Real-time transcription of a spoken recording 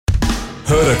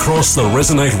Heard across the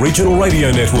Resonate Regional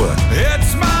Radio Network.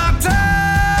 It's my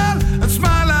time, it's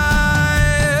my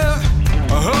life.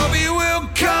 I hope you will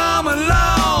come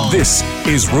along. This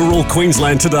is Rural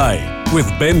Queensland Today with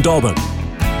Ben Dobbin.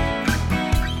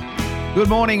 Good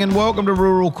morning and welcome to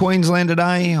Rural Queensland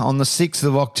Today on the 6th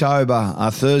of October, a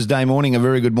Thursday morning. A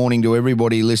very good morning to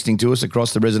everybody listening to us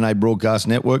across the Resonate Broadcast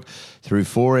Network through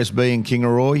 4SB in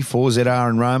Kingaroy, 4ZR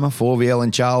in Roma, 4VL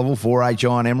in Charleville,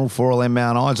 4HI in Emerald, 4LM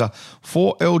Mount Isa,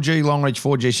 4LG Longreach,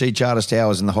 4GC Charters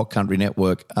Towers and the Hot Country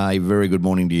Network. A very good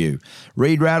morning to you.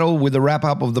 Reid Rattle with the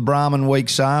wrap-up of the Brahman Week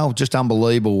sale. Just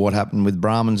unbelievable what happened with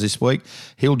Brahmans this week.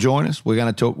 He'll join us. We're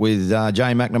going to talk with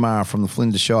Jay McNamara from the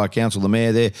Flinders Shire Council, the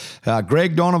Mayor there.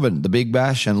 Greg Donovan, the Big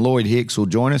Bash, and Lloyd Hicks will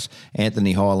join us,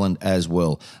 Anthony Highland as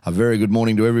well. A very good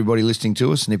morning to everybody listening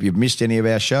to us, and if you've missed any of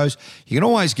our shows, you can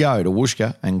always go to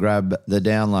Whooshka and grab the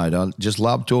download. I just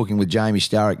loved talking with Jamie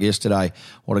Starrick yesterday.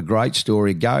 What a great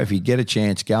story. Go, if you get a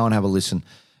chance, go and have a listen.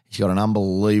 He's got an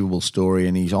unbelievable story,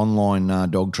 and his online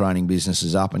dog training business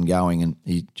is up and going, and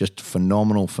he's just a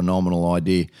phenomenal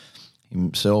idea.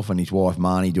 Himself and his wife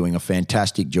Marnie doing a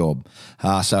fantastic job.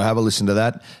 So have a listen to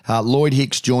that. Lloyd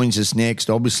Hicks joins us next.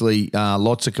 Obviously,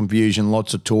 lots of confusion,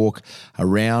 lots of talk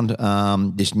around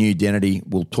this new identity.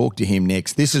 We'll talk to him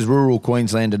next. This is Rural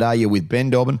Queensland Today. You're with Ben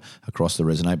Dobbin across the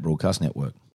Resonate Broadcast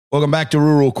Network. Welcome back to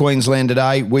Rural Queensland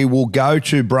Today. We will go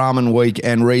to Brahman Week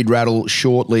and Reid Rattle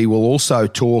shortly. We'll also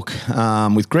talk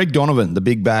with Greg Donovan, the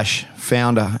Big Bash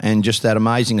founder, and just that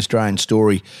amazing Australian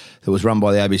story that was run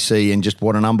by the ABC and just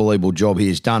what an unbelievable job he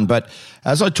has done. But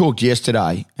as I talked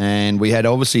yesterday, and we had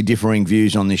obviously differing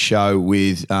views on this show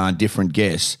with different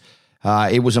guests,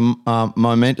 it was a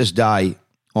momentous day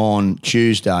on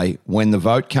Tuesday when the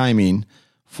vote came in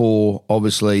for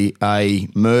obviously a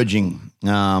merging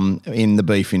in the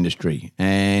beef industry.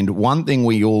 And one thing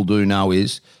we all do know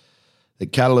is the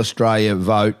Cattle Australia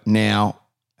vote now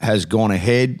has gone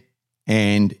ahead,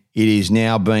 and it is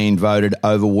now being voted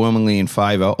overwhelmingly in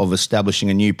favour of establishing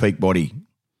a new peak body.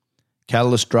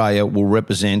 Cattle Australia will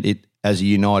represent it as a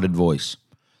united voice.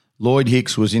 Lloyd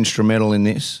Hicks was instrumental in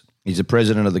this. He's the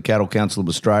president of the Cattle Council of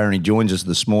Australia, and he joins us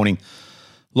this morning.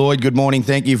 Lloyd, good morning.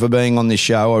 Thank you for being on this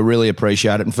show. I really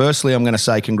appreciate it. And firstly, I'm going to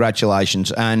say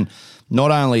congratulations, and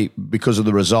not only because of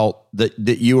the result, that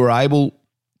you were able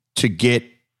to get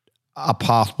a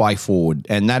pathway forward,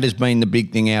 and that has been the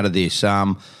big thing out of this.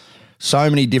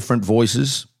 So many different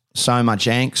voices, so much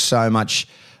angst, so much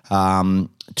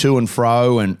to and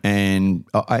fro, and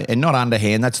not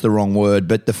underhand, that's the wrong word,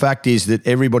 but the fact is that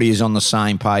everybody is on the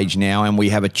same page now, and we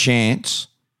have a chance,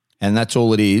 and that's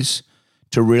all it is,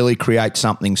 to really create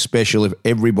something special if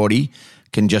everybody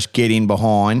can just get in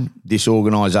behind this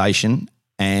organisation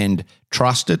and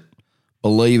trust it,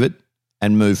 believe it,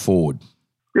 and move forward.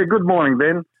 Yeah, good morning,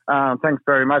 Ben. Thanks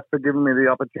very much for giving me the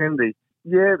opportunity.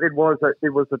 Yeah, it was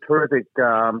a terrific,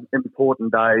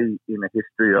 important day in the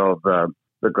history of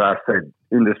the grass-fed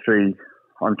industry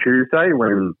on Tuesday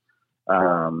when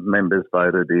members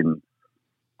voted in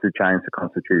to change the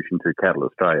constitution to Cattle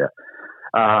Australia.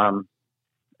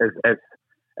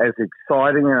 As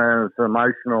exciting and as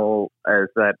emotional as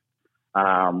that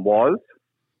was,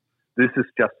 this is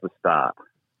just the start.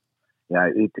 You know,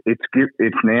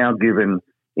 it's now given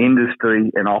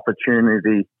industry an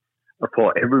opportunity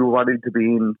for everybody to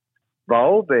be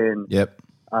involved, and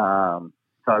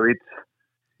so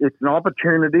it's an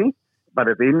opportunity. But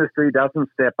if industry doesn't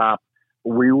step up,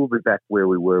 we will be back where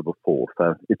we were before.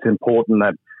 So it's important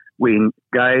that we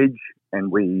engage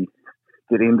and we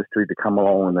get industry to come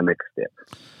along in the next step.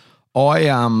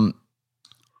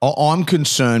 I'm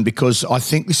concerned because I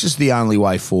think this is the only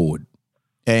way forward.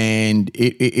 And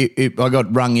I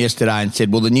got rung yesterday and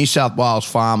said, well, the New South Wales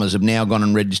farmers have now gone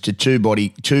and registered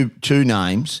two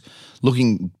names,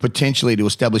 looking potentially to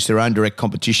establish their own direct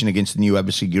competition against the new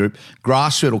advocacy group,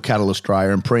 Grassfed Cattle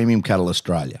Australia and Premium Cattle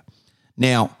Australia.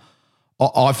 Now,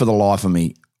 I for the life of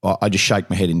me, I just shake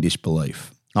my head in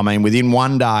disbelief. I mean, within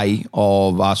one day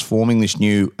of us forming this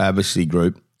new advocacy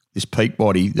group, this peak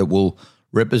body that will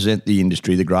represent the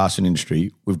industry, the grassfed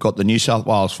industry, we've got the New South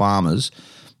Wales farmers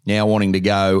now wanting to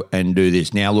go and do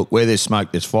this. Now, look, where there's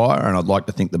smoke, there's fire, and I'd like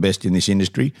to think the best in this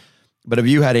industry. But have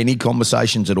you had any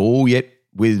conversations at all yet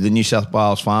with the New South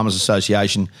Wales Farmers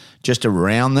Association just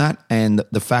around that? And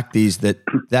the fact is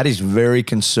that is very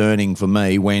concerning for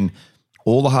me when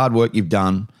all the hard work you've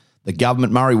done, the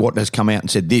government, Murray Watt has come out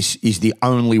and said this is the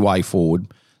only way forward.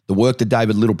 The work that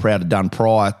David Littleproud had done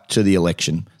prior to the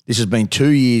election, this has been 2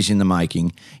 years in the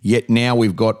making, yet now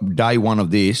we've got day one of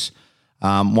this.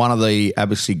 One of the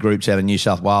advocacy groups out of New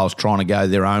South Wales trying to go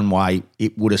their own way,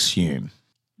 it would assume.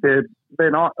 Yeah,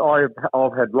 Ben,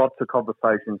 I've had lots of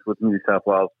conversations with New South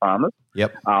Wales farmers.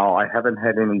 Yep. I haven't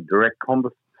had any direct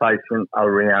conversation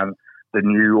around the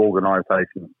new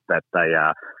organisations that they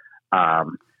are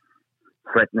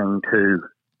threatening to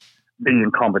be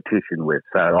in competition with.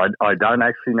 So I don't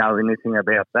actually know anything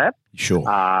about that. Sure.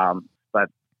 But,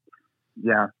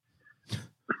 yeah,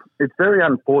 it's very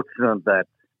unfortunate that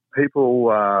people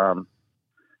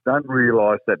don't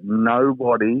realise that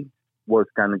nobody was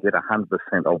going to get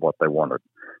 100% of what they wanted.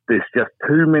 There's just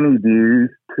too many views,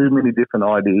 too many different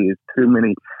ideas, too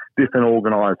many different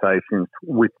organisations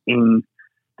within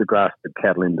the grass-fed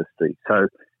cattle industry. So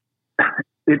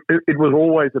it was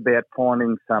always about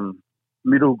finding some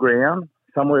middle ground,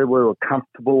 somewhere where we're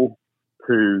comfortable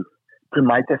to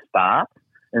make a start.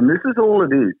 And this is all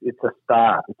it is. It's a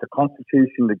start. It's a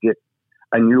constitution to get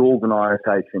a new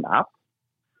organisation up.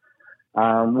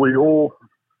 We all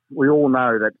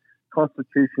know that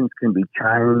constitutions can be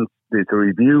changed. There's a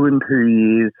review in 2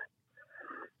 years.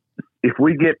 If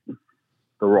we get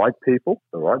the right people,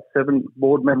 the right 7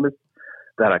 board members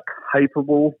that are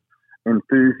capable,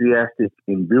 enthusiastic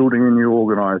in building a new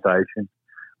organisation,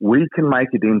 we can make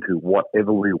it into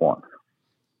whatever we want.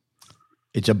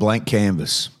 It's a blank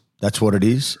canvas. That's what it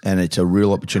is, and it's a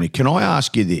real opportunity. Can I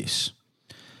ask you this?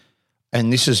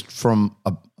 And this is from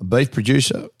a beef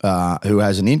producer who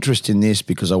has an interest in this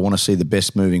because I want to see the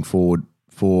best moving forward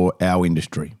for our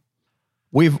industry.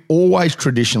 We've always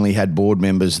traditionally had board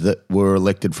members that were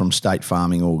elected from state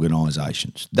farming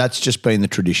organisations. That's just been the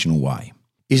traditional way.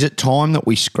 Is it time that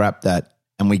we scrap that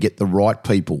and we get the right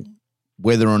people,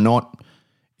 whether or not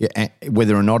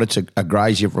it's a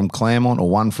grazier from Claremont or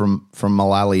one from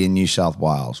Malali in New South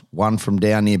Wales, one from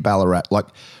down near Ballarat? Like,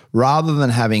 rather than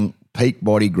having peak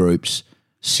body groups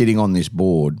sitting on this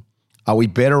board, are we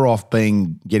better off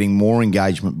getting more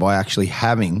engagement by actually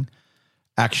having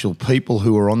actual people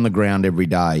who are on the ground every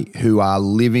day, who are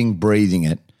living, breathing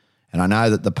it? And I know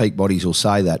that the peak bodies will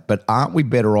say that, but aren't we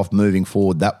better off moving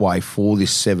forward that way for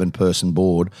this 7-person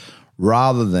board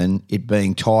rather than it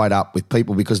being tied up with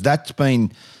people? Because that's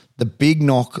been the big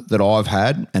knock that I've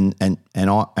had, and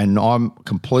I'm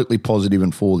completely positive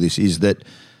and for this, is that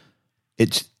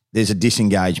there's a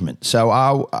disengagement.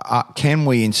 So can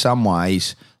we in some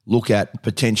ways look at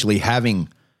potentially having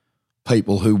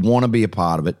people who want to be a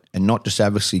part of it and not just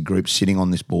advocacy groups sitting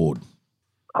on this board?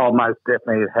 Oh, most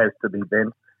definitely it has to be,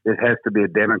 Ben. It has to be a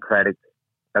democratic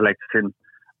election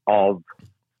of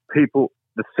people,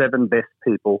 the 7 best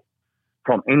people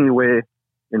from anywhere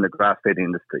in the grass-fed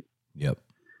industry. Yep.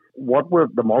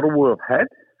 The model we've had,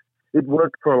 it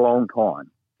worked for a long time.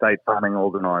 State farming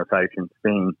organisations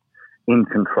being in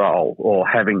control or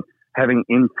having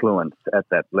influence at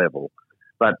that level,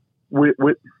 but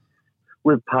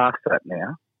we've passed that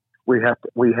now. We have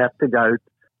to go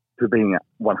to being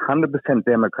 100%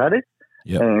 democratic.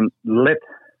 Yep. And let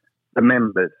the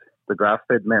members, the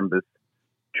grass-fed members,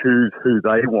 choose who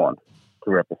they want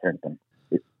to represent them.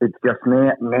 It's just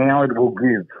now it will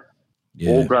give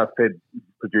all grass-fed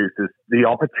producers the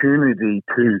opportunity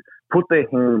to put their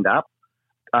hand up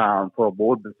for a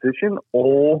board position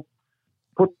or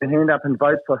put their hand up and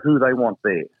vote for who they want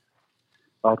there.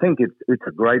 I think it's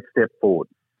a great step forward.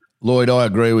 Lloyd, I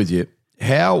agree with you.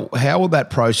 How will that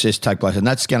process take place? And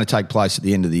that's going to take place at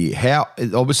the end of the year.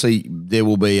 Obviously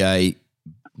there'll be a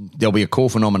call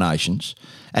for nominations,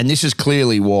 and this is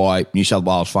clearly why New South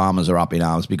Wales farmers are up in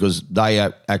arms, because they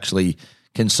actually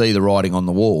can see the writing on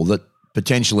the wall that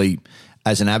potentially,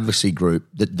 as an advocacy group,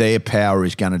 that their power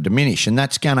is going to diminish, and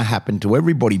that's going to happen to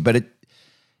everybody. But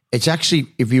it's actually,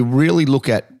 if you really look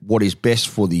at what is best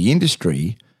for the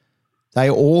industry, they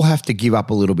all have to give up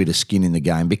a little bit of skin in the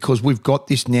game, because we've got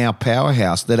this now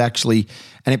powerhouse that actually,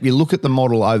 and if you look at the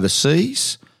model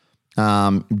overseas,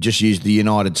 just use the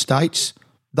United States,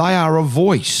 they are a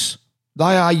voice.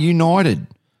 They are united.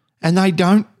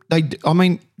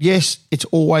 And yes, it's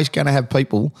always going to have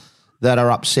people that are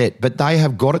upset, but they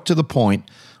have got it to the point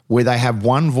where they have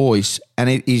one voice and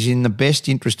it is in the best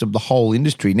interest of the whole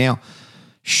industry. Now,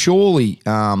 surely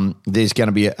there's going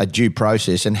to be a due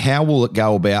process, and how will it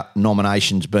go about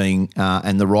nominations being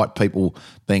and the right people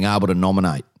being able to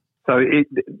nominate? So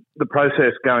the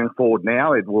process going forward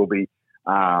now, it will be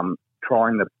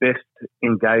trying the best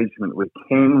engagement we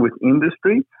can with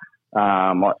industry.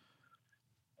 I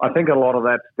think a lot of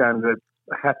that's going to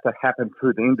have to happen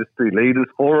through the Industry Leaders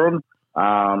Forum.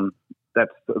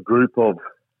 That's a group of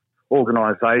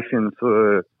organisations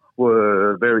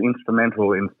were very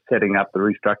instrumental in setting up the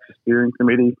Restructure Steering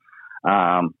Committee,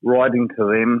 writing to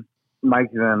them,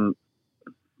 making them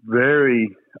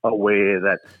very aware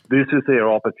that this is their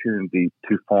opportunity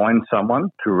to find someone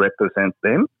to represent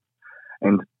them.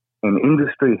 And and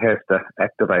industry has to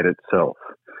activate itself.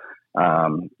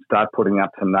 Start putting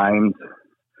up some names.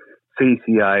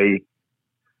 CCA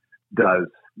does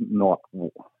not.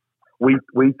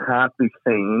 We can't be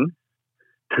seen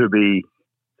to be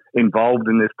involved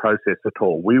in this process at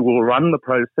all. We will run the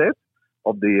process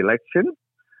of the election,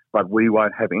 but we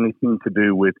won't have anything to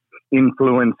do with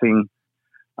influencing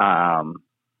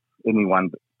anyone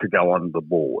to go on the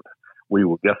board. We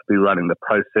will just be running the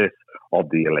process of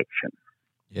the election.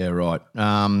 Yeah, right.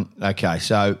 Okay,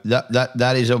 so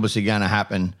that is obviously going to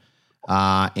happen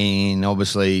in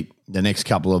obviously the next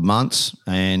couple of months,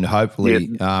 and hopefully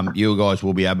you guys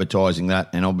will be advertising that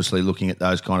and obviously looking at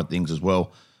those kind of things as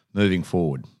well moving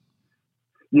forward.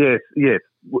 Yes,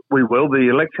 we will. The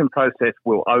election process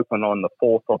will open on the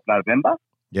 4th of November.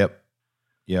 Yep.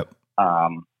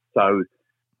 So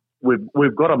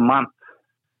we've got a month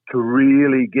to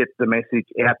really get the message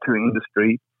out to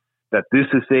industry that this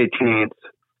is their chance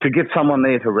to get someone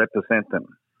there to represent them.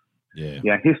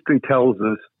 Yeah. History tells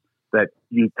us that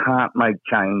you can't make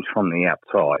change from the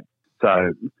outside.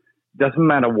 So it doesn't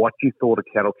matter what you thought of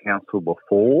Cattle Council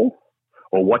before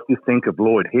or what you think of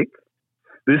Lloyd Hick.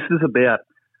 This is about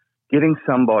getting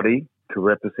somebody to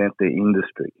represent the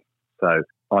industry. So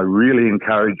I really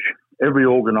encourage every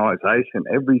organisation,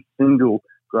 every single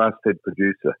grass-fed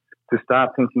producer to start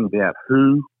thinking about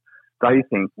who they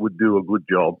think would do a good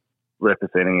job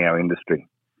representing our industry.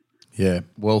 Yeah,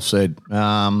 well said.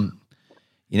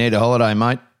 You need a holiday,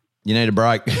 mate. You need a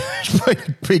break.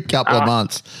 Big couple of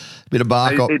months. Bit of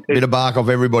bark off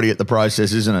everybody at the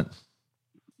process, isn't it?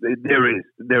 There is.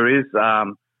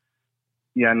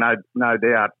 No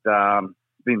doubt.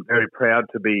 Been very proud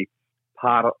to be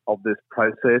part of this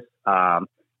process.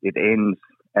 It ends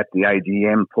at the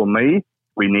AGM for me.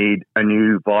 We need a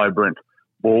new, vibrant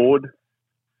board,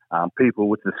 people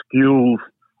with the skills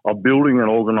of building an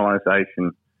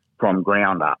organisation from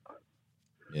ground up.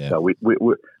 Yeah. So we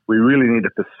really need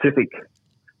a Pacific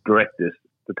directors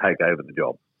to take over the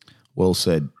job. Well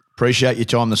said. Appreciate your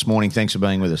time this morning. Thanks for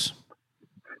being with us.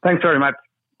 Thanks very much.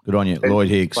 Good on you, Lloyd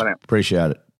Hicks.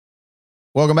 Appreciate it.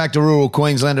 Welcome back to Rural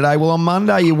Queensland today. Well, on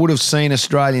Monday you would have seen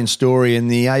Australian Story in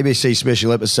the ABC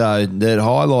special episode that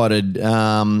highlighted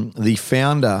the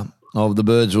founder of the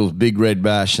Birdsville Big Red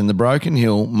Bash and the Broken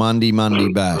Hill Monday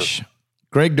Bash.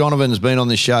 Greg Donovan's been on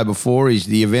this show before. He's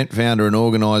the event founder and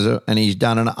organiser, and he's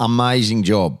done an amazing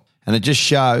job. And it just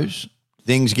shows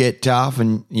things get tough,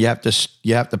 and you have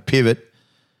to pivot.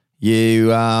 You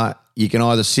can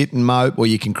either sit and mope, or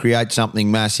you can create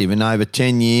something massive. And over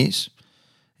 10 years,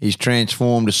 he's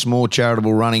transformed a small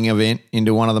charitable running event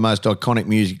into one of the most iconic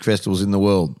music festivals in the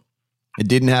world. It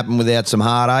didn't happen without some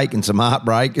heartache and some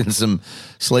heartbreak and some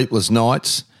sleepless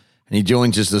nights. And he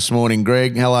joins us this morning.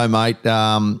 Greg, hello, mate.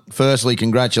 Firstly,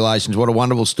 congratulations. What a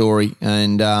wonderful story,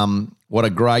 and what a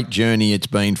great journey it's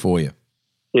been for you.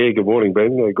 Yeah, good morning,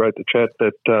 Ben. Great to chat.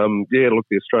 The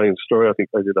Australian Story, I think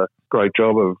they did a great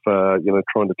job of,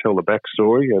 trying to tell the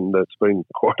backstory, and it's been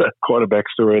quite a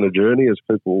backstory and a journey, as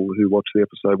people who watch the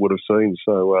episode would have seen.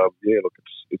 So,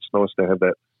 it's nice to have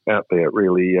that out there. It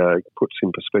really puts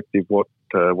in perspective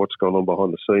what's gone on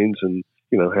behind the scenes, and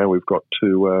how we've got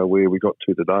to where we got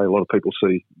to today. A lot of people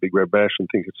see Big Red Bash and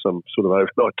think it's some sort of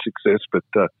overnight success, but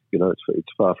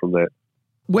it's far from that.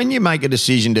 When you make a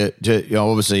decision to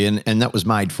obviously, and that was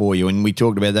made for you, and we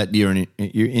talked about that, you're in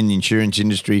the insurance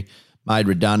industry, made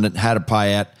redundant, had to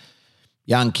pay out,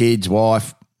 young kids,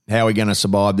 wife, how are we going to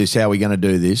survive this? How are we going to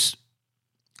do this?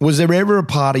 Was there ever a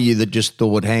part of you that just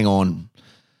thought, hang on,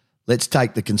 let's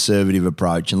take the conservative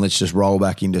approach and let's just roll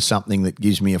back into something that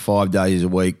gives me 5 days a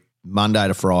week, Monday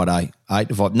to Friday, 8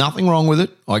 to 5. Nothing wrong with it.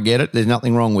 I get it. There's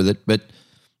nothing wrong with it, but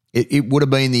it would have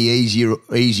been the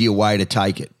easier way to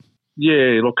take it.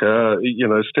 Yeah, look,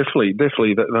 it's definitely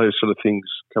that those sort of things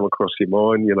come across your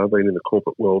mind. I've been in the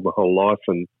corporate world my whole life,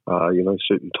 and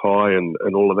suit and tie and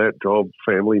all of that, job,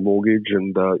 family, mortgage,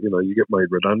 and you get made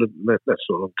redundant. And that's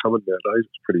not uncommon nowadays.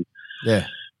 It's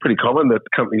pretty common that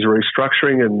companies are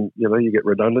restructuring, and you get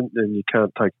redundant, and you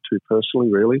can't take it too personally,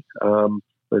 really. I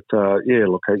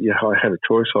had a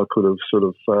choice. I could have sort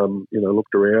of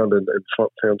looked around and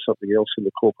found something else in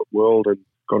the corporate world and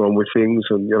got on with things,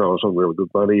 and I was on really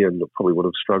good money, and probably would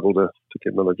have struggled to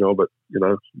get another job at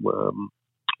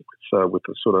with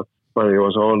the sort of money I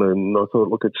was on. And I thought,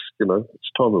 look, it's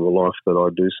time in my life that I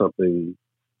do something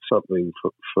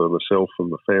for myself and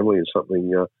the family, and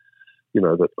something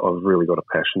that I've really got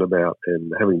a passion about.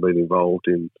 And having been involved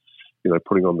in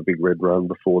putting on the Big Red Run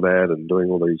before that, and doing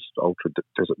all these ultra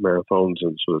desert marathons,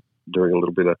 and sort of doing a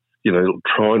little bit of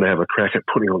trying to have a crack at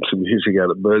putting on some music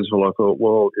out at Birdsville, I thought,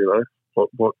 well,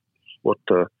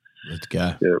 let's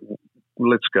go.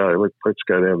 let's go. Let's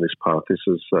go down this path. This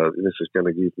is going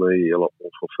to give me a lot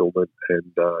more fulfilment, and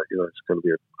it's going to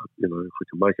be if we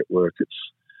can make it work,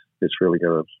 it's really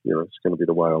going to it's going to be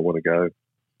the way I want to go.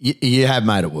 You have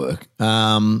made it work.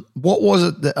 What was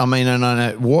it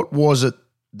that, what was it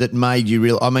that made you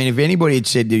real? I mean, if anybody had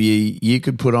said to you, you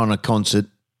could put on a concert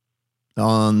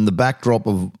on the backdrop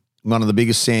of one of the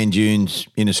biggest sand dunes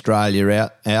in Australia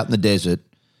out in the desert,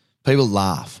 people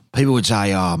laugh. People would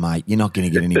say, "Oh, mate, you're not going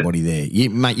to get anybody there.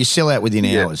 You sell out within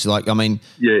hours." Like, I mean,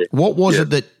 what was it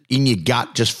that in your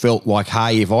gut just felt like,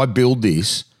 hey, if I build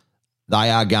this, they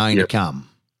are going to come?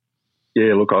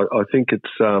 Yeah, look, I think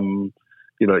it's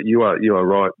you are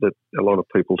right that a lot of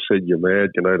people said you're mad,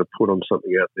 to put on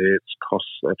something out there. It costs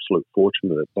an absolute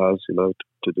fortune, and it does,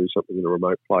 to do something in a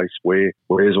remote place.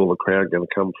 Where's all the crowd going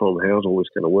to come from? How's all this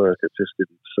going to work? It just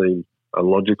didn't seem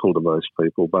illogical to most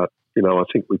people. But, I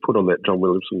think we put on that John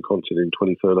Williamson concert in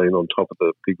 2013 on top of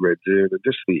the Big Red Dune, and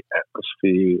just the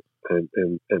atmosphere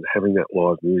and having that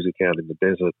live music out in the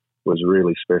desert was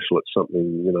really special. It's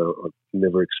something, I've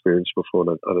never experienced before,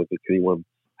 and I don't think anyone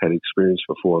had experienced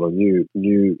before. And I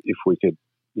knew if we could,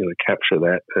 capture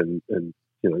that and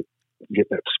get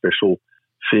that special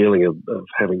feeling of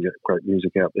having that great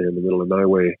music out there in the middle of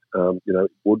nowhere,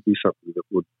 it would be something that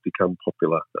would become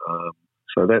popular.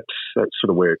 So that's sort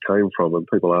of where it came from. And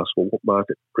people ask, well, what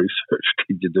market research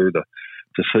did you do to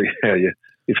see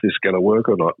if this is going to work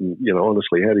or not? And,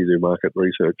 honestly, how do you do market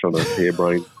research on a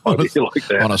harebrained idea like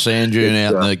that? On a sand dune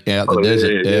out in the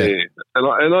desert. Yeah.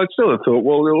 And I still have thought,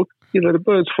 well, look, the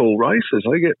Birdsville races,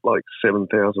 they get like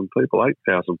 7,000 people,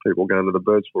 8,000 people going to the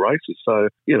Birdsville races. So,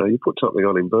 you put something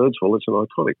on in Birdsville, it's an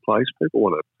iconic place. People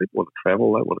want to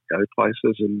travel, they want to go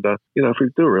places. And, if we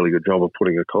do a really good job of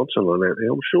putting a concert on out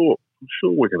there, I'm sure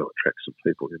we're going to attract some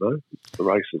people, The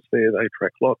races there, they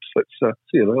attract lots. Let's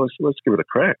give it a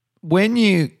crack. When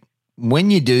you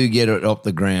do get it off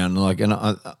the ground, and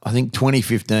I think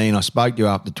 2015, I spoke to you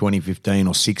after 2015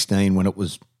 or 16 when it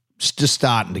was just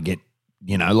starting to get,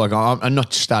 I'm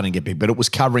not starting to get big, but it was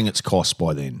covering its costs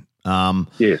by then.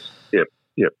 Yes, yep.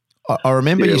 I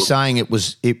remember you saying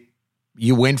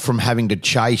you went from having to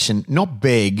chase and not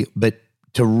beg, but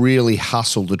to really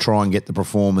hustle to try and get the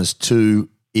performers to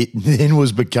it then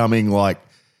was becoming like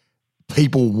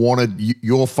people wanted,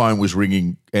 your phone was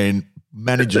ringing and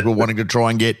managers were wanting to try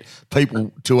and get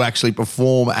people to actually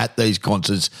perform at these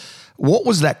concerts. What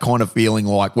was that kind of feeling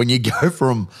like when you go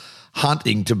from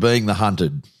hunting to being the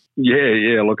hunted?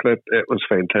 Yeah. Look, that was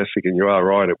fantastic, and you are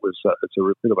right. It's a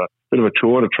bit of a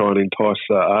chore to try and entice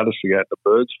artists to go out to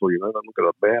Birdsville. They look at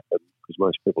a map, and because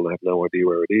most people have no idea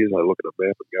where it is, they look at a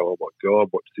map and go, "Oh my God,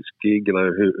 what's this gig? Who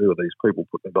are these people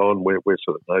putting it on? We're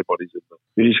sort of nobodies in the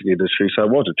music industry." So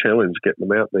it was a challenge getting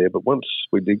them out there. But once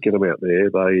we did get them out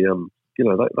there, they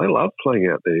love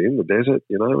playing out there in the desert.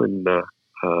 And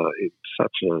it's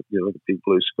such the big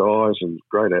blue skies and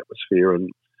great atmosphere,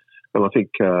 and I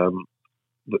think.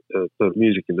 The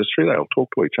music industry, they all talk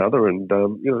to each other, and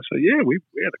we had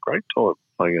a great time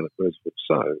playing out at Birdsville.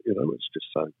 So it's just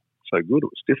so good.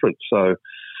 It was different. So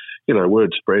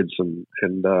word spreads, and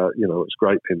it's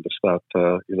great then to start.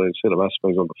 Instead of us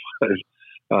being on the phone,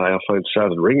 our phone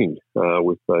started ringing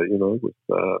with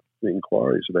the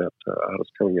inquiries about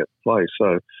artists coming out to play.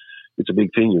 So it's a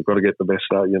big thing. You've got to get the best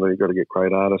you've got to get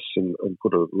great artists and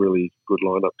put a really good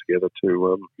lineup together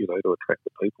to to attract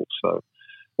the people. So.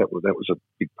 That was a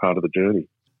big part of the journey.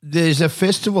 There's a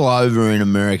festival over in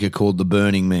America called the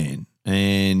Burning Man,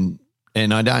 and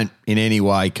I don't in any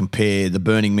way compare the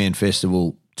Burning Man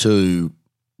Festival to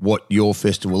what your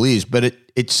festival is, but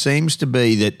it seems to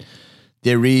be that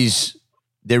there is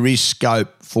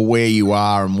scope for where you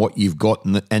are and what you've got,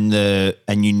 and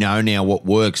now what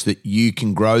works, that you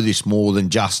can grow this more than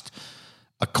just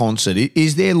a concert.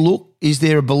 Is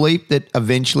there a belief that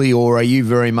eventually, or are you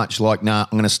very much like, nah,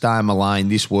 I'm going to stay in my lane,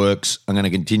 this works, I'm going to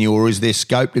continue, or is there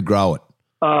scope to grow it?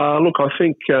 Look, I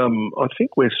think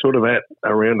we're sort of at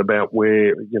around about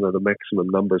where the maximum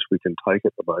numbers we can take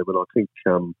at the moment. I think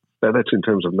that's in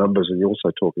terms of numbers, and you're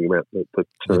also talking about the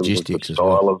logistics, the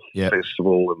style of yep.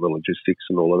 festival and the logistics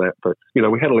and all of that. But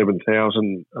we had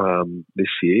 11,000 this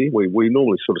year. We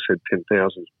normally sort of said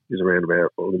 10,000 is around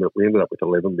about our limit. We ended up with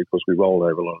 11 because we rolled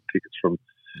over a lot of tickets from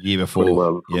year before.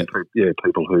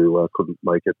 People who couldn't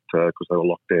make it because they were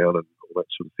locked down and all that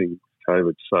sort of thing.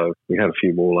 COVID, so we had a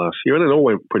few more last year, and it all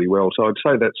went pretty well. So I'd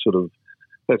say that sort of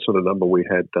number we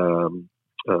had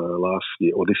last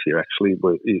year, or this year actually,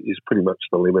 is pretty much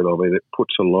the limit. I mean, it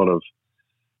puts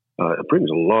it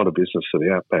brings a lot of business to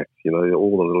the outback.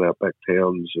 All the little outback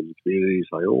towns and communities,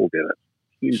 they all get it.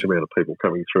 huge amount of people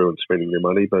coming through and spending their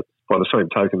money. But by the same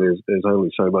token, there's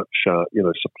only so much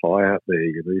supply out there.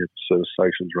 You have service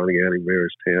stations running out in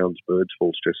various towns.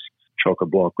 Birdsville's just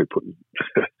chock-a-block. We're putting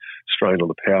strain on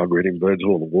the power grid in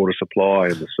Birdsville, the water supply,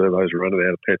 and the servos are running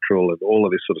out of petrol and all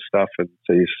of this sort of stuff. And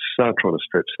so you start trying to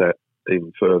stretch that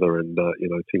even further, and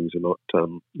things are not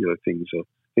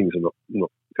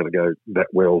not going to go that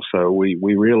well. So we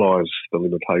realise the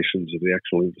limitations of the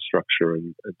actual infrastructure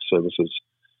and services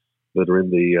that are in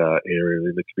the area and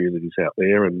in the communities out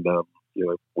there, and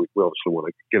we obviously want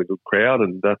to get a good crowd,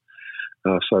 and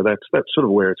so that's sort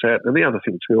of where it's at. And the other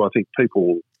thing too, I think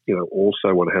people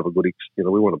also want to have a good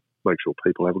we want to make sure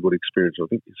people have a good experience. I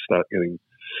think you start getting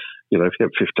if you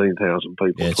have 15,000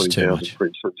 people, 20,000 for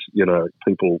instance,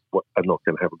 people are not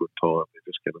going to have a good time. They're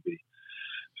just going to be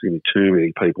too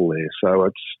many people there. So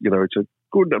it's a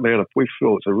good amount we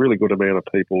feel it's a really good amount of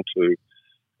people to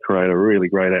create a really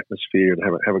great atmosphere and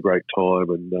have a great time,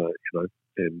 and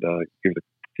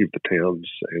give the towns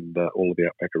and all of the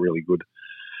outback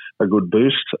a good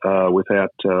boost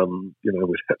without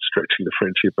stretching the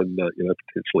friendship and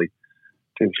potentially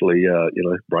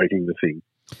breaking the thing.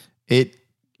 It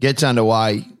gets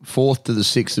underway 4th to the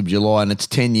 6th of July, and it's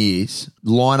 10 years.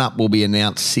 Lineup will be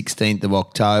announced 16th of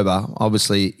October.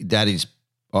 Obviously, that is,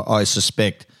 I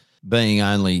suspect, being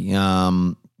only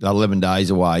 11 days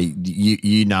away,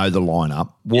 you know the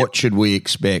lineup. What should we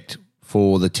expect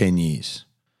for the 10 years?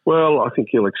 Well, I think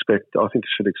you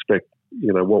should expect,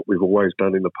 what we've always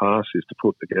done in the past is to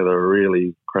put together a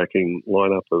really cracking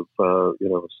lineup of,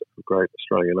 great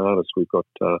Australian artists. We've got,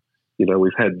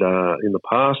 we've had, in the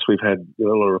past, we've had, a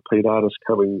lot of repeat artists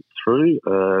coming through.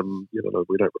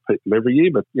 We don't repeat them every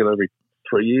year, but, every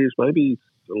 3 years maybe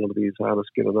a lot of these artists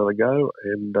get another go.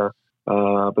 And,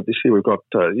 but this year we've got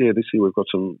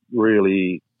some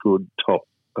really good top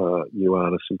new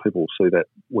artists, and people will see that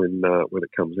when it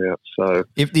comes out. So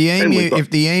if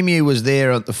the emu was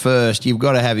there at the first, you've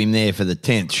got to have him there for the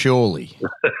 10th, surely.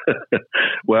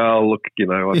 Well, look,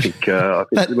 I think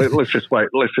let's just wait.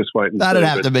 And that'd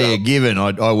have to be a given.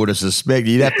 I would have suspected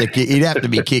he'd have to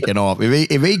be kicking off.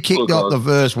 If he kicked off the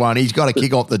first one, he's got to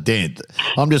kick off the 10th.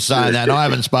 I'm just saying that. I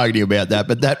haven't spoken to you about that,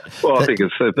 but that. Well, I think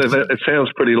it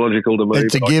sounds pretty logical to me.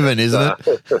 It's a given, isn't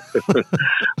it?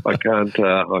 I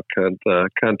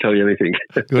can't tell you anything.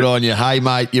 Good on you. Hey,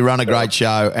 mate, you run a great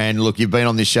show, and look, you've been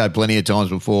on this show plenty of times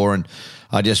before, and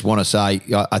I just want to say,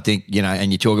 I think,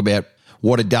 and you talk about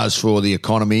what it does for the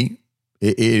economy.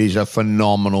 It is a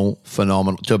phenomenal,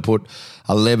 to put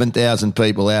 11,000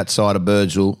 people outside of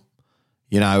Birdsville,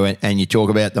 and you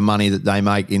talk about the money that they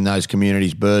make in those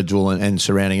communities, Birdsville and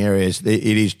surrounding areas. It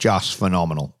is just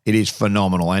phenomenal. It is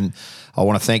phenomenal. And I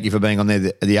want to thank you for being on there.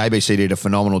 The ABC did a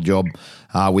phenomenal job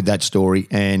with that story,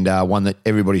 and one that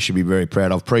everybody should be very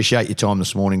proud of. Appreciate your time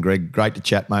this morning, Greg. Great to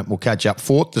chat, mate. We'll catch up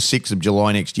 4th to 6th of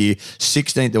July next year.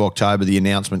 16th of October, the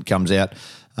announcement comes out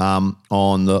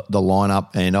on the lineup,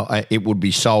 and it would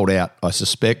be sold out, I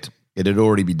suspect. It'd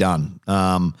already be done.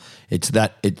 It's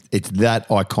that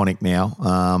iconic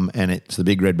now, and it's the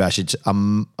Big Red Bash. It's a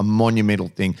monumental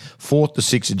thing. 4th to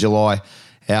 6th of July,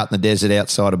 out in the desert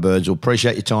outside of Birdsville.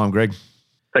 Appreciate your time, Greg.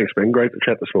 Thanks, Ben. Great to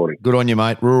chat this morning. Good on you,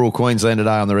 mate. Rural Queensland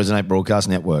Today on the Resonate Broadcast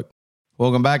Network.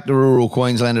 Welcome back to Rural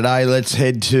Queensland Today. Let's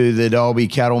head to the Dalby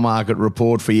Cattle Market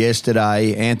report for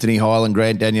yesterday. Anthony Hyland,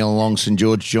 Grant Daniel along St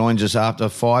George joins us after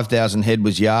 5,000 head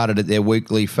was yarded at their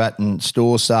weekly fat and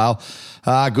store sale.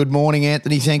 Good morning,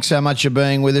 Anthony. Thanks so much for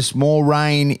being with us. More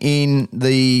rain in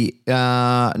the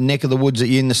neck of the woods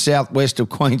in the southwest of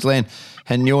Queensland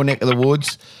and your neck of the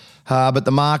woods. But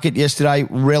the market yesterday,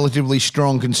 relatively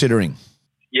strong considering.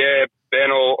 Yeah,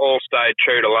 Ben, all stayed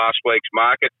true to last week's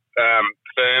market,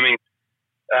 firming.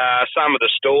 Some of the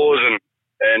stores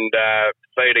and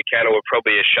feeder cattle were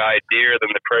probably a shade dearer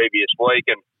than the previous week,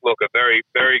 and look, a very,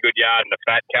 very good yard in the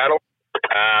fat cattle.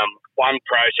 One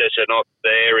processor not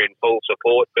there in full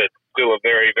support, but still a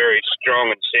very, very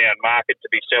strong and sound market to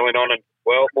be selling on. And,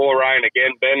 well, more rain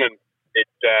again, Ben, and it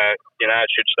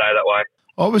should stay that way.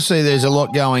 Obviously, there's a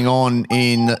lot going on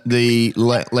in the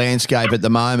landscape at the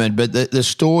moment, but the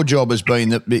store job has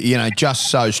been, just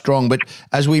so strong. But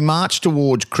as we march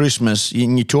towards Christmas,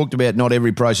 and you talked about not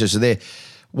every processor there,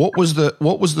 what was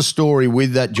the story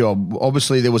with that job?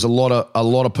 Obviously, there was a lot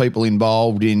of people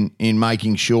involved in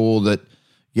making sure that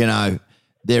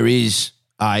there is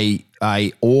a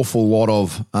awful lot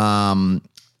of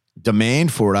demand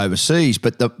for it overseas,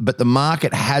 but the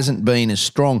market hasn't been as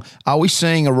strong. Are we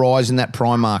seeing a rise in that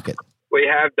prime market? We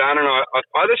have done, and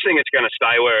I just think it's going to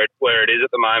stay where it is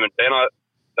at the moment, Ben. I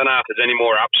don't know if there's any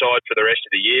more upside for the rest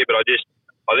of the year, but I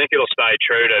think it'll stay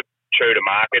true to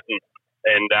market,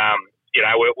 and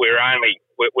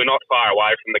we're not far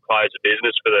away from the close of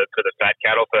business for the fat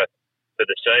cattle for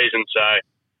the season. So,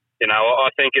 I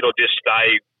think it'll just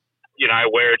stay,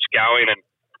 where it's going, and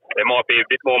there might be a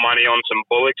bit more money on some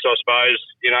bullocks, I suppose.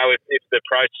 If the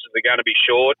processes are going to be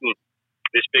short, and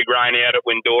this big rain out at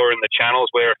Windora and the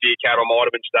channels where a few cattle might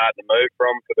have been starting to move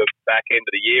from for the back end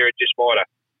of the year, it just might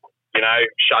have,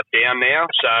 shut down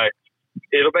now. So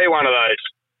it'll be one of those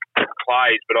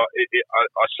plays, but I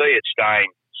see it staying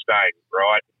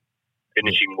right,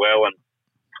 finishing well, and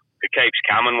if it keeps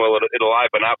coming, well, it'll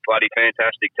open up bloody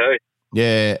fantastic too.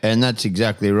 Yeah, and that's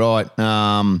exactly right.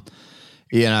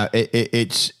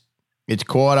 It's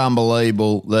quite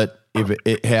unbelievable that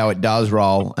how it does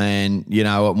roll, and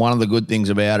one of the good things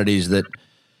about it is that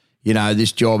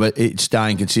this job it's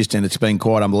staying consistent. It's been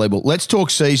quite unbelievable. Let's talk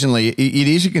seasonally. It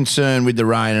is a concern with the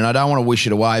rain, and I don't want to wish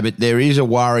it away, but there is a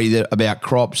worry about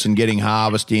crops and getting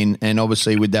harvest in, and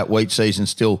obviously with that wheat season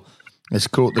still,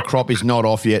 the crop is not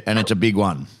off yet, and it's a big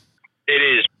one. It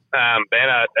is, Ben,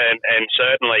 and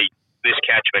certainly this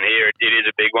catchment here, it is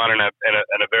a big one and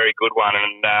a very good one.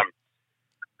 And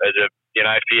as a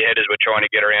few headers were trying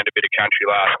to get around a bit of country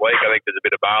last week. I think there's a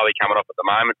bit of barley coming off at the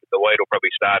moment, but the wheat will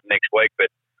probably start next week. But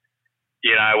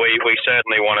we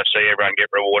certainly want to see everyone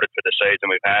get rewarded for the season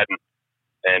we've had,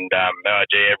 and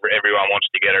everyone wants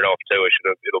to get it off too.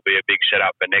 It'll be a big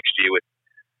setup for next year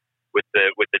with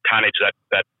the tonnage that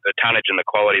the tonnage and the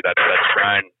quality that's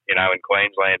grown in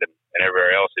Queensland and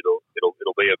everywhere else. It'll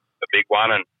be a big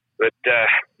one. And but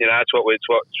it's what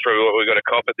we've got to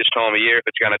cop at this time of year. If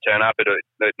it's going to turn up, it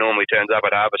normally turns up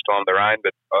at harvest time, the rain.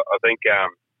 But I think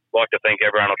like to think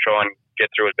everyone will try and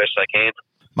get through as best they can.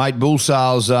 Mate, bull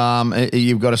sales,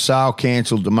 you've got a sale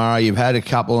cancelled tomorrow. You've had a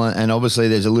couple, and obviously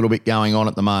there's a little bit going on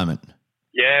at the moment.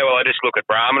 Yeah, well, I just look at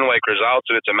Brahman Week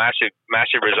results, and it's a massive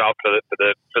result for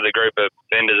the group of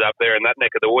vendors up there in that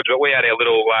neck of the woods. But we had our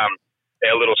little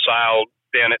sale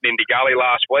down at Nindy Gully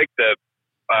last week, the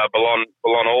Ballon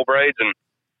All Breeds, and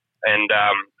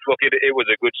look, it was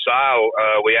a good sale.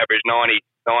 We averaged 92%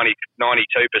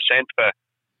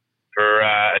 for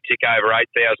a tick over $8,000,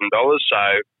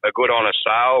 so a good honest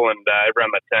sale, and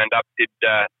everyone that turned up did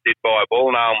buy a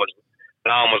bull. No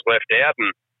one was left out,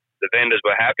 and the vendors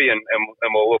were happy, and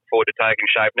we'll look forward to taking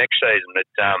shape next season.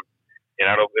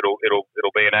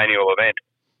 It'll be an annual event.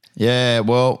 Yeah,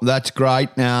 well, that's great,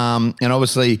 and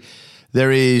obviously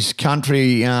there is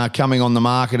country coming on the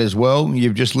market as well.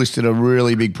 You've just listed a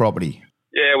really big property.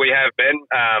 Yeah, we have, Ben,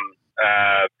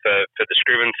 for the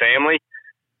Scriven family.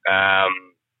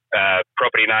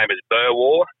 Property name is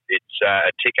Burwar. It's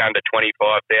a tick under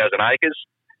 25,000 acres,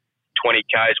 20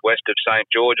 k's west of St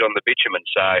George on the bitumen.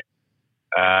 So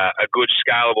a good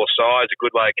scalable size, a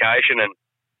good location, and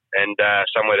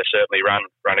somewhere to certainly run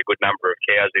a good number of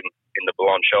cows in the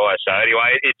Ballon Shire. So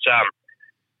anyway,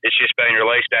 it's just been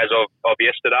released as of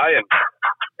yesterday,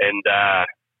 and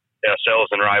ourselves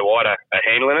and Ray White are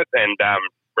handling it and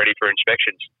ready for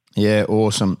inspections. Yeah,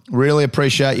 awesome. Really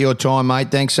appreciate your time, mate.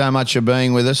 Thanks so much for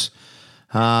being with us.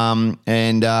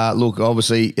 Look,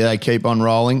 obviously they keep on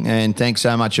rolling, and thanks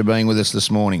so much for being with us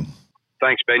this morning.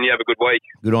 Thanks, Ben. You have a good week.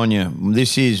 Good on you.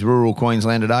 This is Rural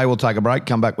Queensland Today. We'll take a break,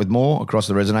 come back with more across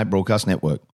the Resonate Broadcast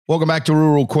Network. Welcome back to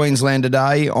Rural Queensland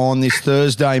Today on this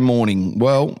Thursday morning.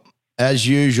 Well, as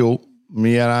usual,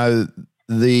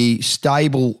 the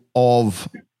stable of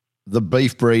the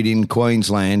beef breed in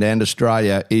Queensland and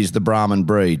Australia is the Brahman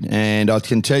breed. And I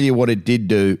can tell you what it did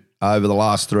do over the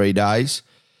last 3 days.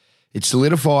 It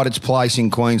solidified its place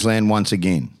in Queensland once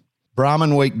again.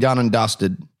 Brahman week done and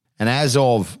dusted. And as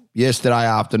of yesterday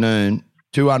afternoon,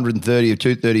 230 of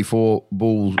 234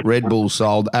 bulls, Red Bulls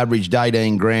sold, averaged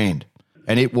 18 grand.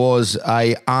 And it was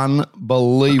a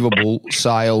unbelievable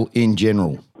sale in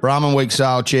general. Brahman week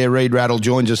sale chair Reid Rattle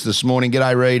joins us this morning.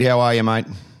 G'day, Reid. How are you, mate?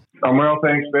 I'm well,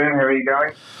 thanks, Ben. How are you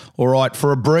going? All right.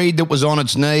 For a breed that was on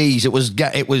its knees, it was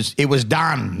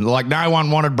done. Like no one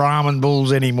wanted Brahman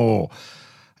bulls anymore.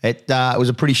 It was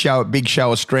a big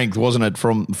show of strength, wasn't it,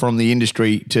 from the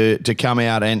industry to come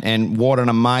out and what an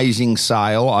amazing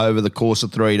sale over the course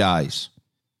of 3 days.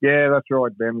 Yeah, that's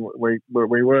right, Ben. We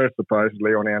were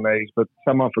supposedly on our knees, but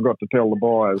someone forgot to tell the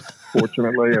buyers,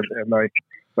 fortunately, and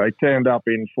they turned up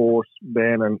in force,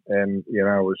 Ben, and it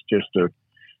was just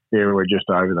we're just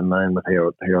over the moon with how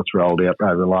it's rolled out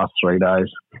over the last 3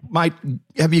 days. Mate,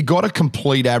 have you got a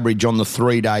complete average on the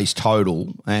 3 days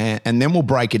total? And then we'll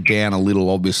break it down a little,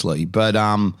 obviously. But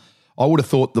I would have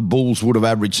thought the bulls would have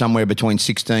averaged somewhere between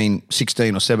 16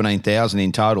 or 17,000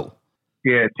 in total.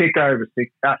 Yeah, tick over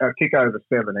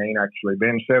 17 actually,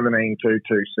 Ben.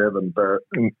 17,227, but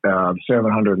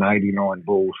 789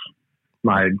 bulls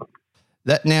made.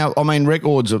 That now, I mean,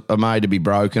 records are made to be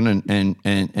broken,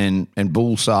 and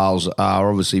bull sales are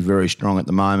obviously very strong at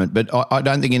the moment. But I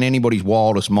don't think in anybody's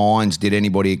wildest minds did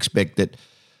anybody expect that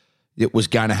it was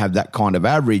going to have that kind of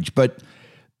average. But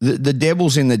the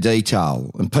devil's in the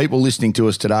detail, and people listening to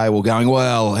us today were going,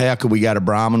 well, how could we go to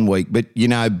Brahman Week? But, you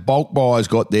know, bulk buyers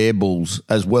got their bulls,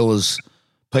 as well as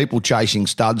people chasing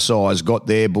stud size got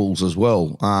their bulls as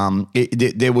well.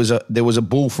 There was a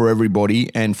bull for everybody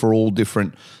and for all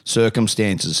different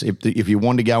circumstances. If you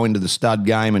want to go into the stud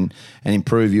game and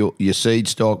improve your seed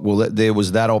stock, well, there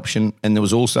was that option, and there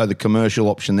was also the commercial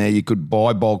option there. You could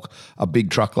buy bulk a big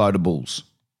truckload of bulls.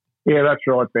 Yeah, that's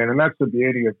right, Ben. And that's the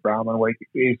beauty of Brahman Week,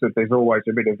 is that there's always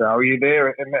a bit of value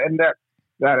there. And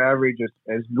that average,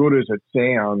 as good as it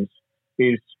sounds,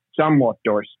 is somewhat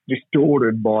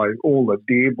distorted by all the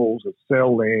deer bulls that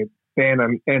sell there,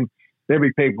 Ben. And there'll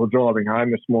be people driving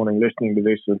home this morning listening to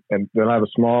this, and they'll have a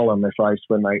smile on their face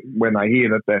when they hear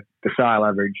that the sale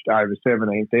averaged over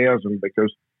 17,000,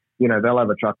 because, you know, they'll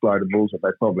have a truckload of bulls that they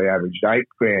probably averaged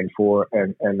 $8,000 for,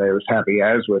 and they're as happy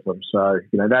as with them. So,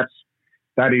 you know, that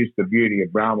is the beauty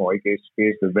of Brahman Week, is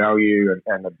the value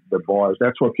and the buyers.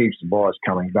 That's what keeps the buyers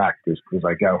coming back, is because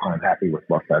they go home happy with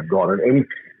what they've got. And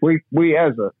we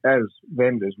as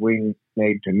vendors, we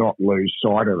need to not lose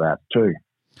sight of that too.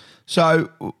 So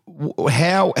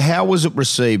how was it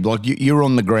received? Like, you're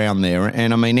on the ground there,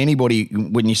 and I mean, anybody,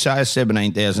 when you say a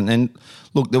 17,000, and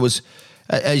look, there was,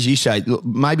 as you say,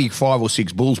 maybe 5 or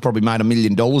 6 bulls probably made $1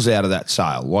 million out of that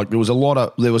sale. Like, there was a lot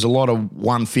of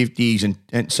 150s,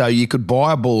 and so you could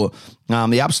buy a bull.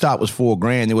 The upstart was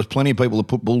 $4,000. There was plenty of people that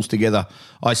put bulls together,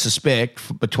 I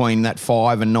suspect, between that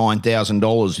 $5,000 and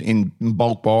 $9,000 in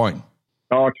bulk buying.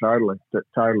 Oh, totally.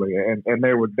 And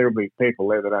there would be people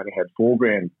there that only had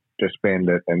 $4,000 to spend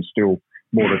it and still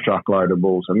bought a truckload of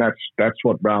bulls. And that's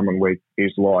what Brahman Week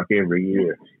is like every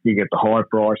year. You get the high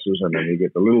prices, and then you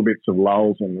get the little bits of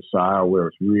lulls in the sale where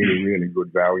it's really, really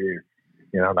good value.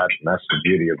 You know, that's the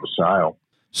beauty of the sale.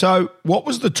 So what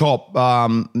was the top?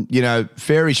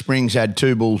 Fairy Springs had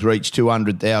 2 bulls reach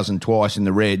 200,000 twice in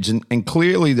the Reds, and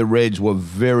clearly the Reds were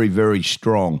very, very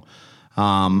strong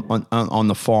on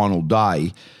the final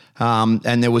day.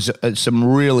 And there was some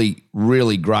really,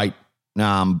 really great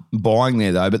buying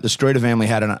there, though. But the Streeter family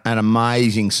had an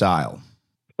amazing sale.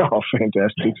 Oh,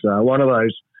 fantastic sale! One of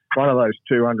those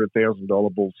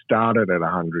 $200,000 bulls started at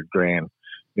 $100,000.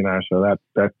 You know, so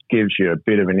that gives you a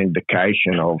bit of an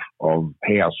indication of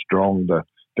how strong the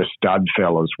stud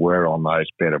fellas were on those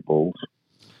better bulls.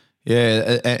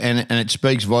 Yeah, and it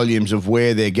speaks volumes of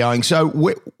where they're going.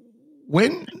 So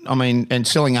and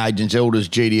selling agents, Elders,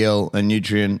 GDL and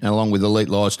Nutrien, along with Elite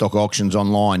Livestock Auctions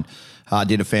online,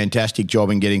 did a fantastic job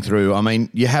in getting through. I mean,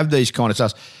 you have these kind of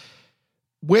stuff.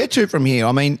 Where to from here?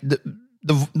 I mean,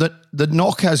 the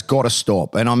knock has got to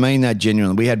stop, and I mean that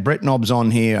genuinely. We had Brett Nobbs on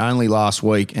here only last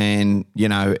week, and, you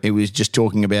know, it was just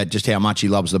talking about just how much he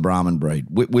loves the Brahman breed.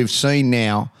 We've seen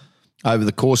now over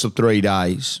the course of 3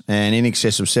 days, and in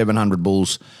excess of 700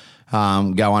 bulls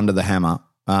go under the hammer,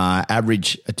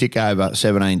 average a tick over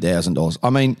 $17,000. I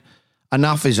mean,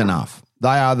 enough is enough. They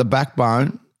are the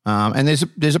backbone, and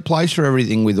there's a place for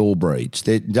everything with all breeds.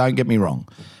 Don't get me wrong.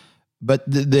 But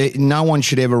no one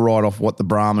should ever write off what the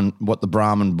Brahman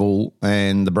bull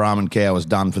and the Brahman cow has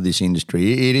done for this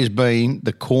industry. It has been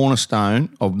the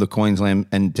cornerstone of the Queensland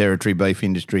and Territory beef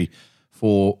industry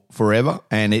for forever,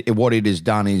 and what it has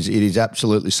done is it is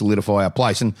absolutely solidify our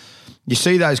place. And you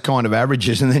see those kind of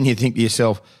averages, and then you think to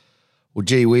yourself, well,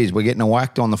 gee whiz, we're getting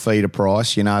whacked on the feeder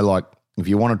price. You know, like, if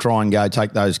you want to try and go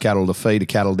take those cattle to feeder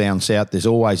cattle down south, there's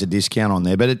always a discount on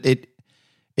there. But it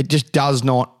just does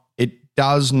not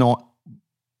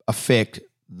affect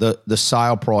the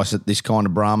sale price at this kind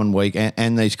of Brahman Week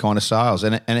and these kind of sales,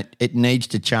 and it needs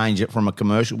to change it from a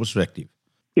commercial perspective.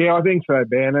 Yeah, I think so,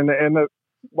 Ben. And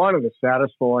one of the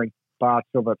satisfying parts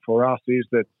of it for us is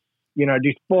that, you know,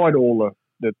 despite all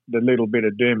the little bit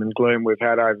of doom and gloom we've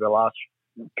had over the last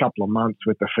couple of months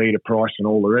with the feeder price and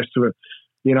all the rest of it,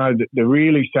 you know, the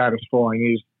really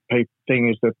satisfying thing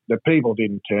is that the people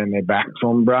didn't turn their backs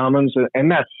on Brahmans, and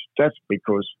that's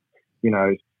because, you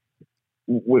know,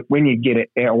 when you get it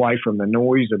away from the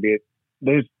noise a bit,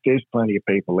 there's plenty of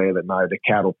people there that know the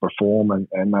cattle perform,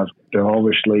 and they're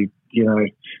obviously, you know,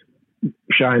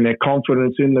 showing their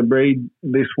confidence in the breed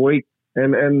this week,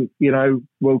 and you know,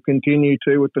 we'll continue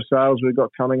to with the sales we've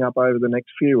got coming up over the next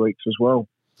few weeks as well.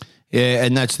 Yeah,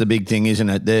 and that's the big thing, isn't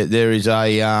it? There is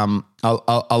a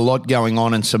lot going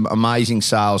on and some amazing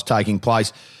sales taking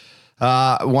place.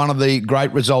 One of the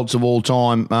great results of all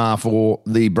time for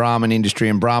the Brahman industry,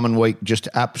 and Brahman Week just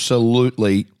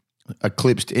absolutely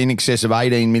eclipsed in excess of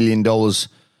 $18 million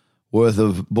worth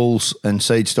of bulls and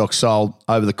seed stock sold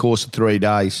over the course of 3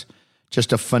 days.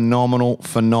 Just a phenomenal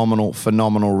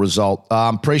result.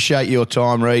 Appreciate your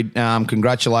time, Reid.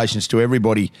 Congratulations to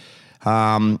everybody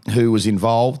who was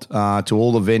involved, to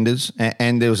all the vendors.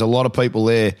 And there was a lot of people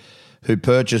there who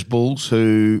purchase bulls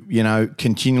who,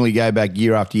 continually go back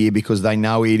year after year because they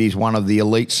know it is one of the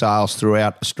elite sales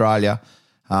throughout Australia.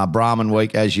 Brahman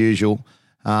Week, as usual.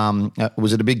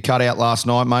 Was it a big cutout last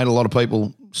night, mate? A lot of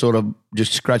people sort of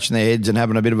just scratching their heads and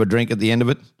having a bit of a drink at the end of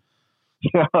it?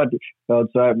 I'd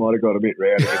say it might have got a bit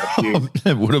rowdy in the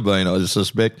queue. It would have been, I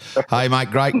suspect. Hey,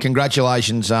 mate, great.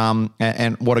 Congratulations.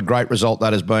 And what a great result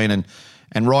that has been.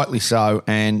 And rightly so,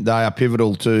 and they are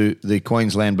pivotal to the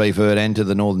Queensland beef herd and to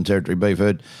the Northern Territory beef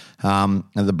herd and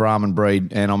the Brahman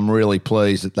breed, and I'm really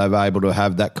pleased that they've able to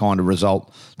have that kind of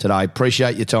result today.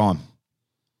 Appreciate your time.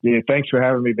 Yeah, thanks for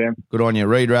having me, Ben. Good on you.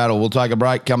 Reid Rattle. We'll take a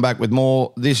break, come back with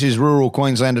more. This is Rural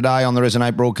Queensland Today on the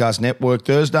Resonate Broadcast Network,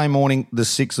 Thursday morning, the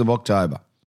 6th of October.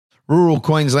 Rural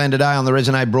Queensland Today on the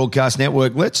Resonate Broadcast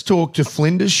Network. Let's talk to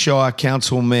Flinders Shire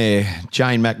Council Mayor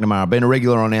Jane McNamara. Been a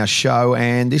regular on our show,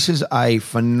 and this is a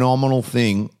phenomenal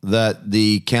thing that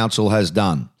the council has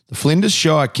done. The Flinders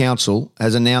Shire Council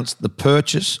has announced the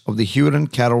purchase of the Hughton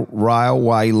Cattle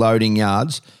Railway loading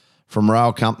yards from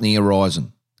rail company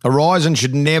Horizon. Horizon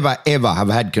should never, ever have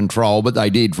had control, but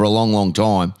they did for a long, long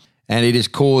time, and it has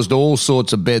caused all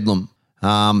sorts of bedlam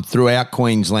throughout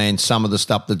Queensland, some of the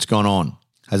stuff that's gone on.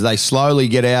 As they slowly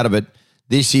get out of it,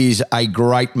 this is a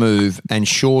great move and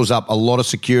shores up a lot of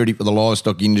security for the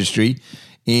livestock industry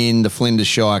in the Flinders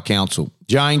Shire Council.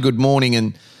 Jane, good morning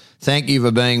and thank you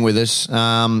for being with us.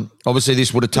 Obviously,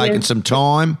 this would have taken some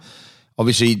time.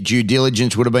 Obviously, due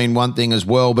diligence would have been one thing as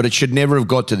well, but it should never have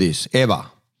got to this, ever.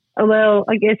 Well,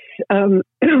 I guess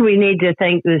we need to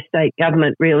thank the state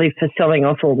government really for selling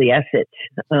off all the assets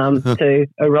to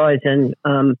Horizon.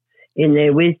 In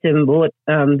their wisdom, bought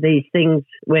these things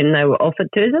when they were offered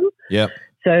to them. Yep.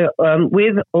 So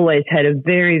we've always had a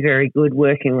very, very good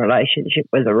working relationship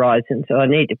with Horizon. So I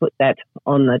need to put that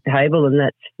on the table, and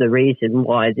that's the reason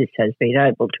why this has been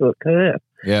able to occur.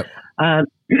 Yep.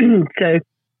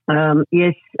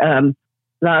 Yes,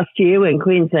 last year when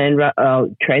Queensland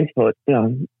Transport,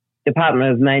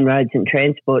 Department of Main Roads and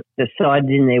Transport decided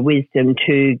in their wisdom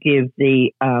to give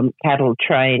the cattle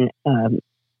train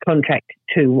contract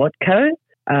to Watco,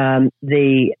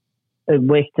 the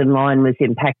Western Line was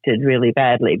impacted really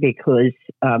badly because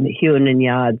Hughton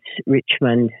Yards,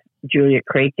 Richmond, Julia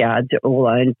Creek Yards are all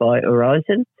owned by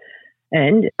Horizon.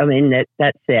 And, I mean,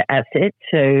 that's their asset.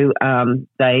 So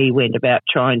they went about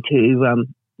trying to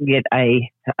get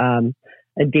a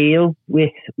deal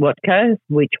with Watco,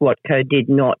 which Watco did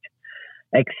not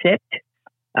accept.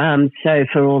 So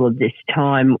for all of this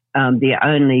time, the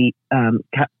only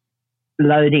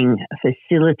loading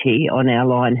facility on our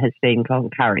line has been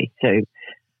Cloncurry.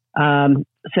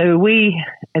 So we,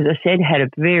 as I said, had a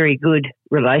very good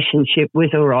relationship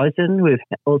with Horizon. We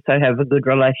also have a good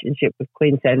relationship with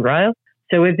Queensland Rail.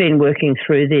 So we've been working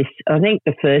through this. I think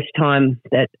the first time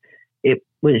that it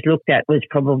was looked at was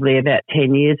probably about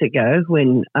 10 years ago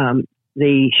when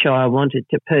the Shire wanted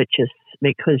to purchase,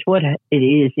 because what it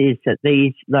is that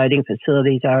these loading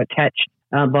facilities are attached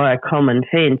by a common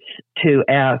fence to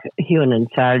our Hughton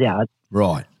sale yard.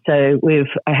 Right. So we've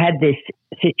had this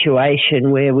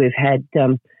situation where we've had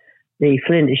the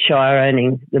Flinders Shire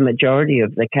owning the majority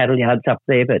of the cattle yards up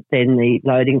there, but then the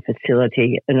loading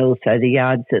facility and also the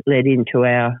yards that led into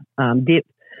our dip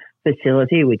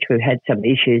facility, which we've had some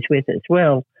issues with as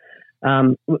well,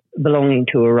 belonging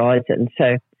to Horizon.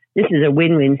 So this is a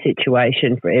win-win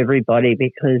situation for everybody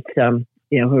because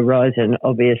Horizon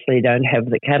obviously don't have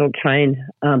the cattle train,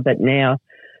 but now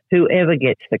whoever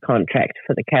gets the contract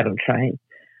for the cattle train,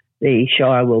 the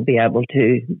Shire will be able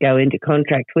to go into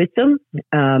contract with them,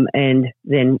 and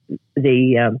then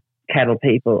the cattle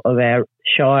people of our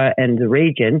Shire and the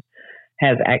region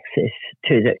have access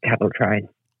to the cattle train.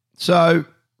 So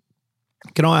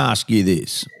can I ask you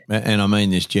this, and I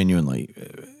mean this genuinely,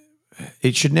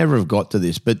 it should never have got to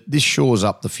this, but this shores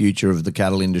up the future of the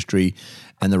cattle industry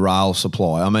and the rail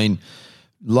supply. I mean,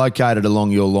 located along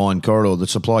your line corridor, the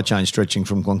supply chain stretching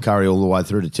from Cloncurry all the way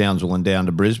through to Townsville and down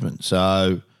to Brisbane.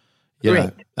 So,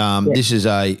 yes.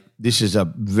 This is a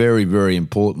very, very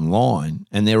important line,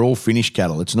 and they're all finished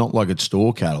cattle. It's not like it's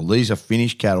store cattle. These are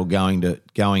finished cattle going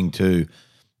to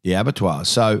the abattoir.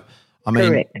 So, I mean,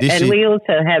 correct. And we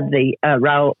also have the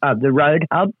road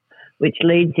hub, which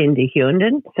leads into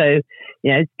Hughton. So,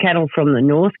 cattle from the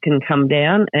north can come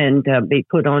down and be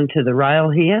put onto the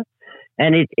rail here.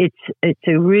 And it's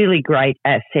a really great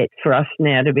asset for us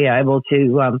now to be able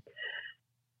to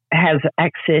have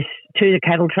access to the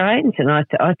cattle trains, and I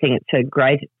think it's a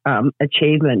great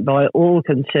achievement by all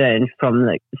concerned, from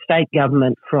the state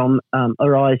government, from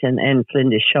Aurizon and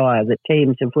Flinders Shire. The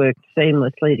teams have worked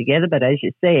seamlessly together, but as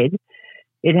you said,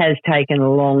 it has taken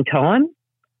a long time,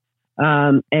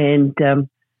 and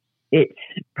it's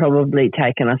probably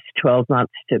taken us 12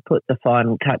 months to put the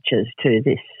final touches to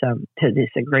this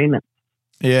agreement.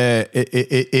 Yeah,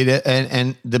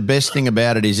 and the best thing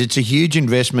about it is it's a huge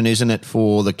investment, isn't it,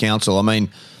 for the council? I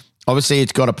mean, obviously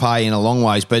it's got to pay in a long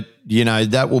ways, but, you know,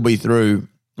 that will be through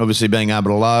obviously being able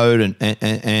to load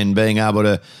and being able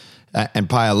to and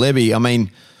pay a levy. I mean,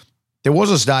 there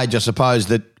was a stage, I suppose,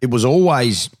 that it was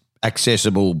always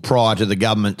accessible prior to the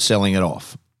government selling it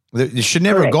off. It should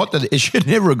never have got to. It should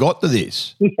never have got to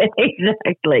this. Yeah,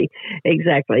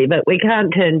 exactly. But we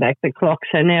can't turn back the clock,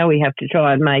 so now we have to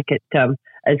try and make it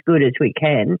as good as we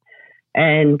can.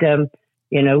 And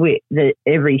you know,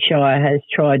 every shire has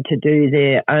tried to do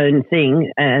their own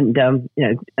thing. And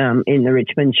you know, in the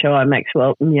Richmond Shire,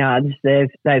 Maxwellton yards,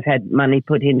 they've had money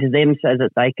put into them so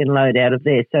that they can load out of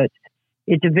there. So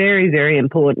it's very, very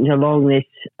important along this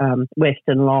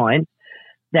western line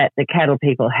that the cattle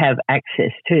people have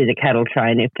access to the cattle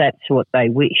train if that's what they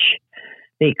wish,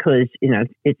 because, you know,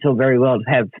 it's all very well to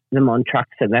have them on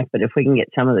trucks and that, but if we can get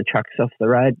some of the trucks off the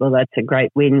road, well, that's a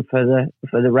great win for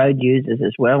the road users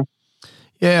as well.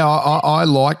 Yeah, I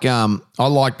like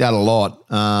that a lot,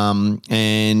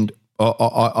 and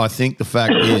I think the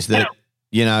fact is that,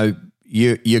 you know,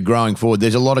 you're growing forward.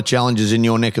 There's a lot of challenges in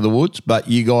your neck of the woods, but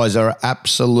you guys are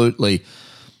absolutely.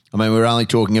 I mean, we're only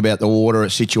talking about the water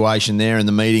situation there and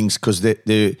the meetings, because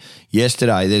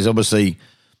yesterday there's obviously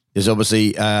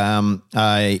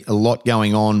a lot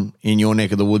going on in your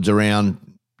neck of the woods around,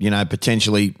 you know,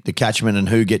 potentially the catchment and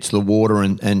who gets the water,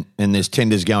 and there's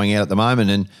tenders going out at the moment,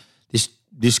 and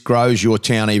this grows your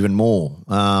town even more.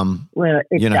 Well,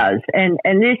 it does, and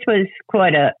this was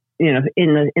quite a, you know,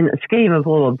 in the scheme of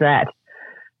all of that,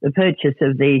 the purchase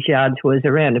of these yards was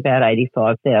around about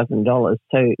 $85,000.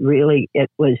 So really, it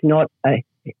was not a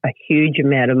huge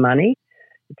amount of money.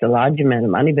 It's a large amount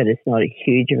of money, but it's not a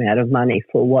huge amount of money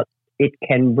for what it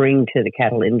can bring to the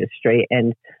cattle industry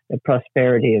and the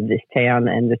prosperity of this town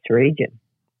and this region.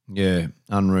 Yeah,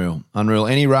 unreal.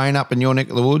 Any rain up in your neck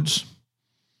of the woods?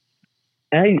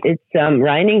 It's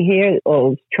raining here,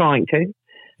 or it's trying to.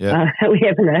 Yeah. We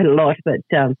haven't had a lot, but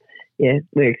yeah,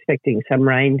 we're expecting some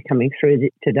rain coming through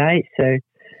today. So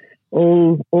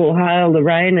all hail the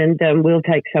rain, and we'll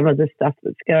take some of the stuff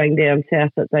that's going down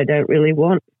south that they don't really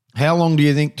want. How long do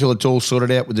you think till it's all sorted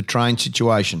out with the train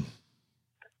situation?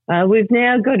 We've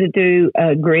now got to do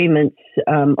agreements,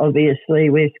 obviously,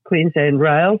 with Queensland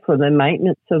Rail for the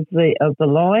maintenance of the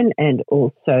line, and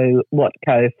also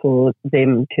Watco for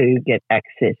them to get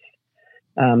access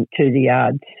to the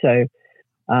yards. So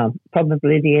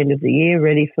probably the end of the year,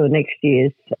 ready for next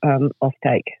year's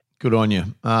offtake. Good on you.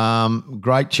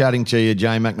 Great chatting to you,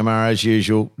 Jane McNamara, as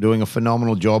usual, doing a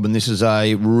phenomenal job, and this is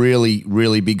a really,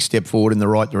 really big step forward in the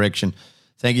right direction.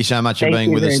 Thank you so much for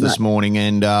being with us this morning,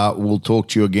 and we'll talk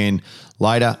to you again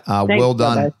later. Well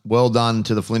done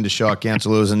to the Flinders Shire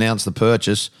Council, who has announced the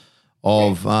purchase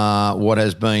of what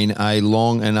has been a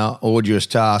long and arduous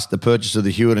task, the purchase of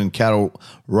the Hewitt and Cattle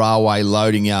Railway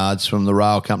loading yards from the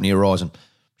rail company Aurizon.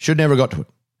 Should never got to it.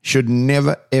 Should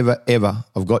never, ever, ever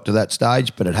have got to that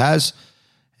stage, but it has.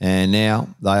 And now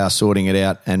they are sorting it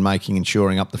out and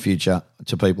shoring up the future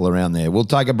to people around there. We'll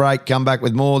take a break, come back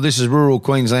with more. This is Rural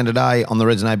Queensland Today on the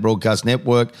Resonate Broadcast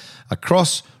Network.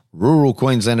 Across Rural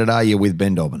Queensland Today, you're with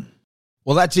Ben Dobbin.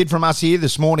 Well, that's it from us here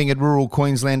this morning at Rural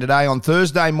Queensland Today on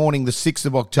Thursday morning, the 6th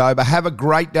of October. Have a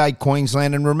great day,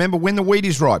 Queensland. And remember, when the wheat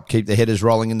is ripe, keep the headers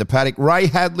rolling in the paddock. Ray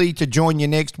Hadley to join you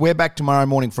next. We're back tomorrow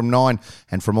morning from 9.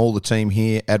 And from all the team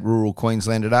here at Rural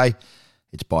Queensland Today,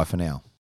 it's bye for now.